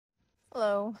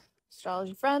Hello,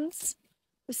 astrology friends.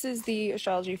 This is the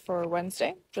astrology for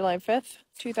Wednesday, July 5th,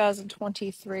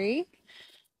 2023.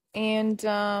 And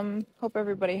hope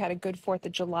everybody had a good 4th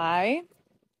of July.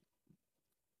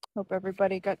 Hope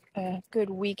everybody got a good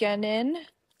weekend in.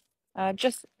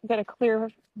 Just got to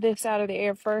clear this out of the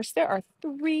air first. There are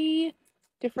 3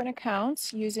 different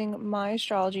accounts using my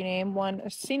astrology name. One,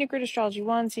 Scenic Grid Astrology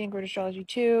 1, Scenic Grid Astrology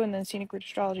 2, and then Scenic Grid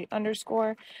Astrology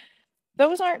 _.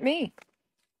 Those aren't me,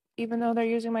 even though they're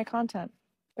using my content.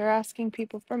 They're asking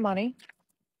people for money,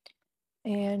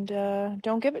 and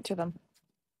don't give it to them.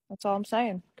 That's all I'm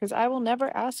saying, because I will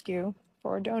never ask you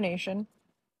for a donation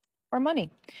or money.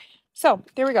 So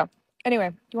there we go.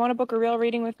 Anyway, you want to book a real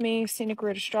reading with me,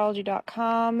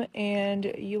 scenicgridastrology.com,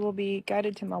 and you will be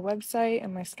guided to my website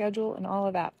and my schedule and all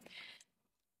of that.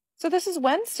 So this is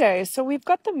Wednesday. So we've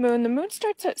got the moon. The moon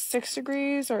starts at 6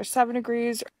 degrees or 7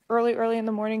 degrees early in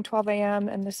the morning, 12 a.m.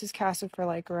 And this is casted for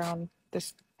like around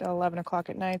this 11 o'clock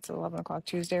at night. It's 11 o'clock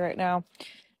Tuesday right now.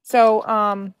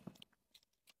 So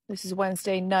this is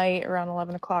Wednesday night around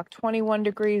 11 o'clock, 21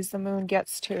 degrees the moon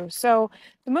gets to. So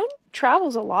the moon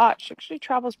travels a lot. She actually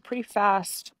travels pretty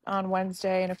fast on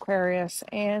Wednesday in Aquarius.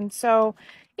 And so,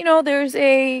 there's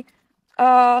a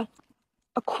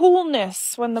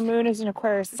coolness when the moon is in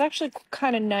Aquarius. It's actually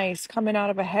kind of nice coming out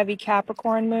of a heavy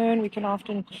Capricorn moon. We can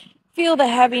often feel the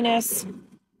heaviness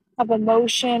of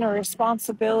emotion or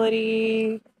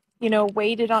responsibility,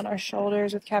 weighted on our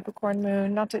shoulders with Capricorn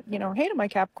moon. Not to, hate on my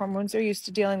Capricorn moons. They're used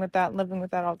to dealing with that and living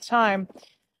with that all the time.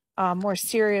 More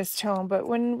serious tone. But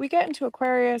when we get into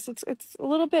Aquarius, it's a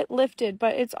little bit lifted,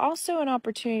 but it's also an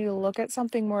opportunity to look at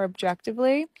something more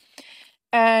objectively.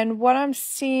 And what I'm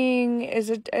seeing is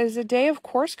a day of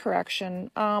course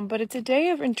correction, but it's a day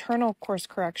of internal course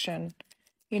correction.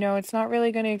 It's not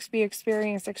really going to be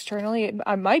experienced externally.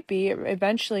 I might be, it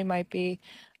eventually might be,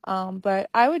 but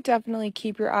I would definitely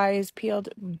keep your eyes peeled.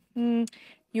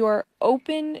 Your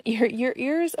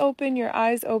ears open, your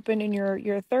eyes open, and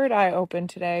your third eye open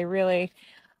today, really,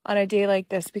 on a day like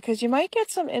this, because you might get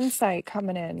some insight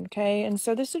coming in, okay? And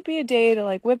so this would be a day to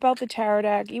like whip out the tarot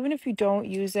deck, even if you don't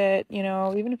use it,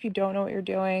 even if you don't know what you're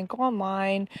doing, go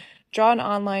online, draw an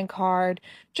online card,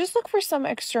 just look for some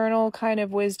external kind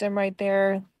of wisdom right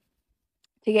there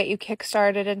to get you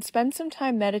kickstarted, and spend some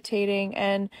time meditating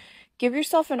and give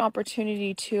yourself an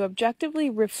opportunity to objectively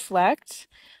reflect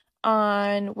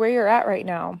on where you're at right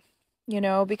now,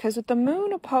 because with the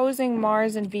moon opposing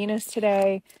Mars and Venus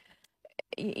today,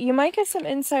 you might get some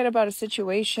insight about a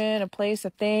situation, a place,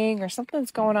 a thing, or something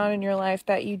that's going on in your life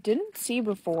that you didn't see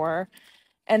before,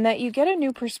 and that you get a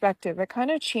new perspective. It kind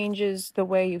of changes the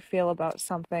way you feel about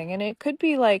something, and it could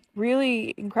be like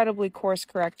really incredibly course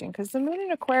correcting, because the moon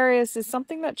in Aquarius is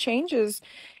something that changes.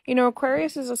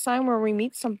 Aquarius is a sign where we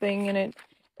meet something and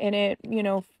it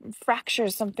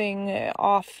fractures something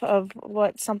off of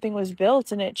what something was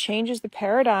built, and it changes the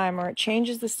paradigm, or it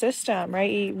changes the system,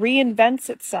 right? It reinvents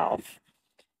itself.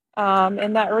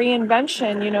 And that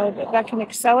reinvention, that can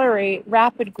accelerate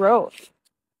rapid growth.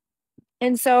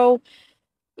 And so,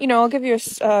 I'll give you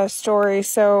a story.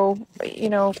 So,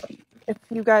 if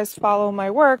you guys follow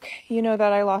my work, you know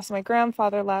that I lost my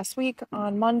grandfather last week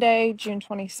on Monday, June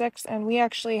 26th, and we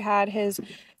actually had his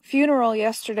funeral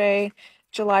yesterday,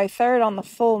 July 3rd, on the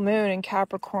full moon in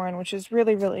Capricorn, which is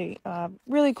really, really,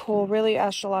 really cool, really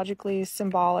astrologically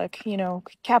symbolic.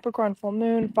 Capricorn full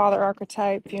moon, father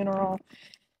archetype, funeral.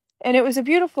 And it was a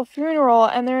beautiful funeral,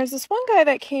 and there was this one guy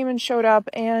that came and showed up,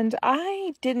 and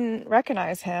I didn't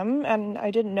recognize him, and I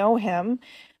didn't know him,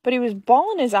 but he was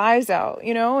bawling his eyes out,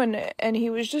 and he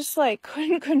was just like,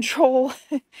 couldn't control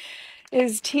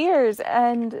his tears.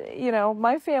 And,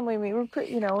 my family, we were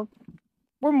pretty,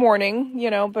 we're mourning,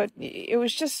 but it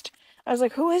was just, I was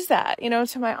like, who is that?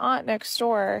 To my aunt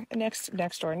standing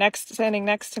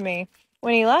next to me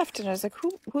when he left. And I was like,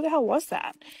 who the hell was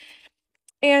that?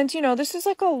 And, this is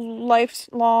like a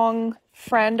lifelong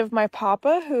friend of my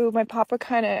papa, who my papa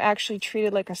kind of actually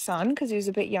treated like a son because he was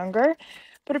a bit younger.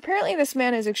 But apparently this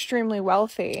man is extremely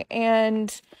wealthy,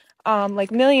 and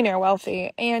like millionaire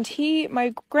wealthy. And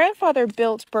my grandfather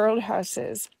built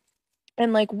birdhouses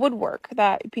and like woodwork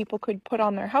that people could put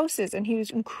on their houses. And he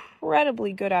was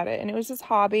incredibly good at it. And it was his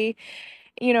hobby.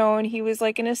 And he was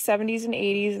like in his 70s and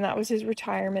 80s, and that was his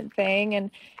retirement thing.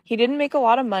 And he didn't make a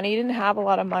lot of money, he didn't have a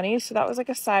lot of money, so that was like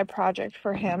a side project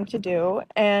for him to do.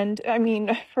 And I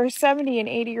mean, for a 70 and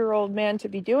 80-year-old man to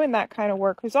be doing that kind of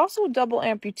work, who's also a double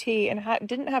amputee and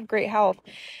didn't have great health,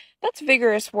 that's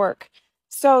vigorous work.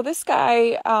 So this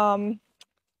guy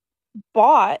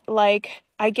bought like,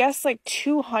 I guess, like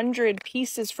 200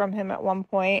 pieces from him at one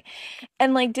point,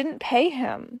 and like didn't pay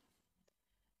him.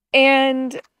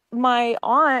 And my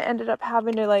aunt ended up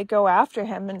having to like go after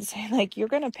him and say like, you're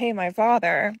gonna pay my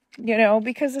father,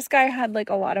 because this guy had like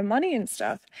a lot of money and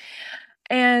stuff.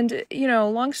 And,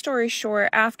 long story short,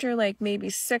 after like maybe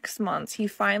 6 months, he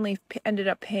finally ended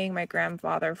up paying my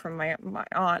grandfather from my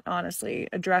aunt, honestly,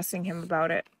 addressing him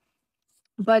about it.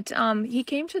 But he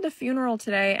came to the funeral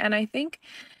today, and I think,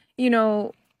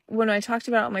 when I talked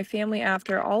about my family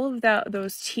after, all of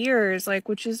those tears, like,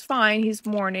 which is fine, he's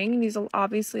mourning, and he's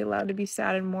obviously allowed to be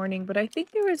sad and mourning, but I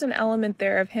think there was an element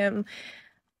there of him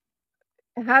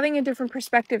having a different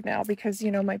perspective now because,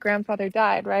 my grandfather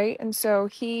died, right? And so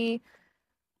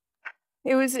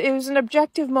it was an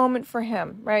objective moment for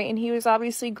him, right? And he was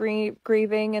obviously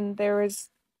grieving, and there was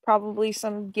probably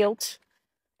some guilt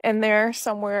in there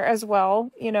somewhere as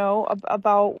well,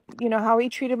 about, how he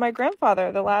treated my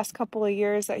grandfather the last couple of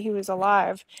years that he was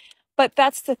alive. But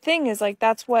that's the thing, is like,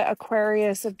 that's what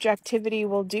Aquarius objectivity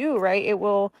will do, right? It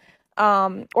will,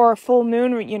 or a full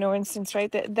moon, instance,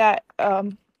 right? That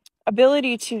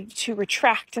ability to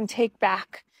retract and take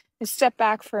back and step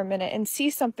back for a minute and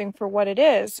see something for what it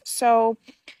is. So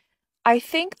I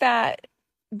think that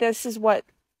this is what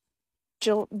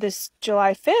this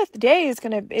July 5th day is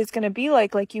gonna be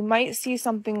like. Like, you might see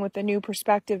something with a new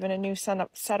perspective and a new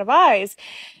set of eyes,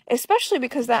 especially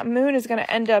because that moon is gonna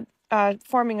end up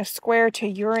forming a square to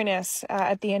Uranus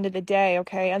at the end of the day,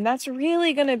 okay? And that's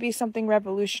really gonna be something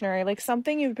revolutionary, like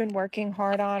something you've been working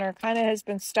hard on, or kind of has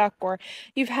been stuck, or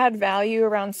you've had value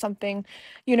around something,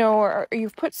 or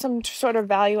you've put some sort of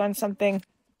value on something.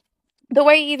 The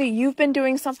way either you've been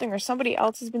doing something or somebody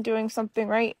else has been doing something,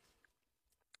 right?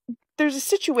 There's a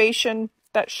situation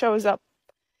that shows up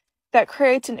that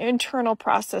creates an internal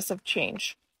process of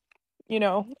change,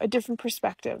 a different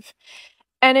perspective.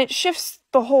 And it shifts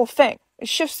the whole thing. It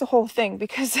shifts the whole thing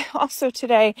because also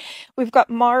today we've got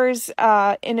Mars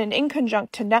in an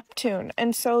inconjunct to Neptune.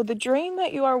 And so the dream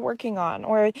that you are working on,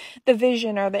 or the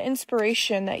vision or the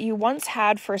inspiration that you once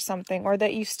had for something, or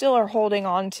that you still are holding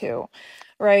on to,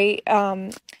 right?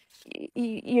 That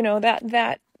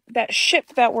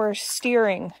ship that we're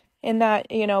steering in that,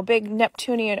 big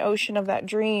Neptunian ocean of that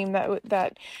dream,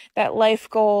 that life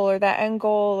goal, or that end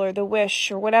goal, or the wish,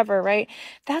 or whatever, right?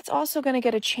 That's also going to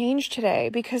get a change today,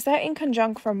 because that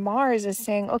inconjunct from Mars is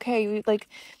saying, okay, like,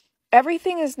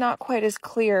 everything is not quite as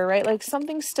clear, right? Like,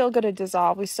 something's still going to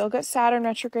dissolve. We still got Saturn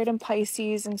retrograde in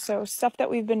Pisces, and so stuff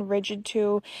that we've been rigid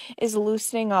to is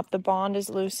loosening up. The bond is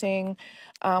loosening.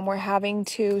 We're having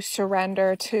to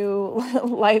surrender to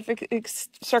life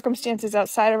circumstances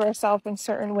outside of ourselves in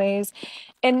certain ways,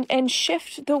 and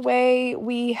shift the way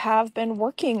we have been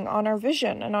working on our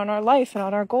vision and on our life and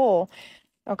on our goal.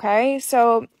 Okay,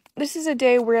 so this is a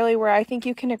day really where I think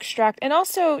you can extract, and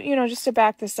also, just to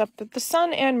back this up, that the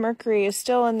Sun and Mercury is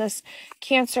still in this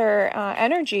Cancer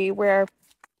energy where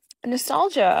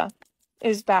nostalgia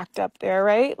is backed up there,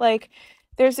 right? Like,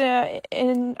 there's a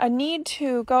need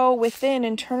to go within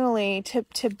internally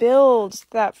to build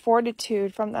that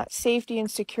fortitude from that safety and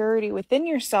security within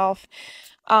yourself.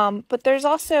 But there's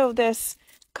also this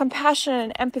compassion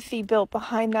and empathy built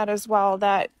behind that as well,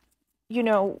 that,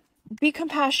 be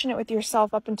compassionate with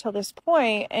yourself up until this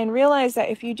point, and realize that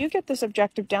if you do get this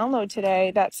objective download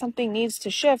today, that something needs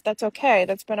to shift, that's okay.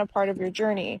 That's been a part of your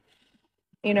journey,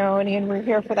 and we're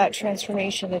here for that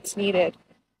transformation that's needed.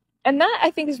 And that, I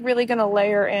think, is really going to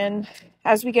layer in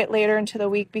as we get later into the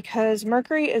week, because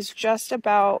Mercury is just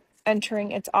about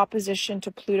entering its opposition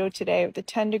to Pluto today with the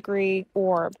 10-degree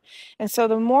orb. And so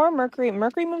the more Mercury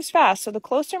moves fast, so the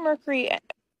closer Mercury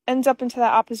ends up into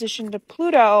that opposition to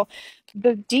Pluto,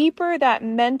 the deeper that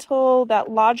mental, that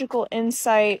logical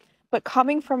insight, but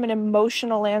coming from an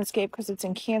emotional landscape, because it's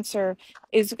in Cancer,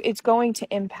 it's going to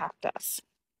impact us.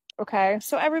 Okay,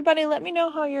 so everybody, let me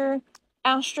know how your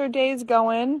Astro Day is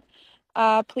going.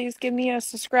 Please give me a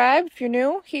subscribe if you're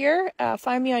new here.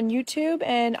 Find me on YouTube,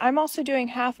 and I'm also doing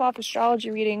half-off astrology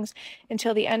readings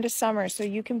until the end of summer, so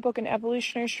you can book an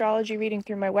evolutionary astrology reading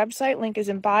through my website. Link is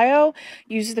in bio.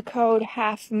 Use the code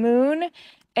HALFMOON,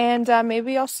 and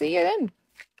maybe I'll see you then.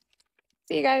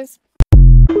 See you guys.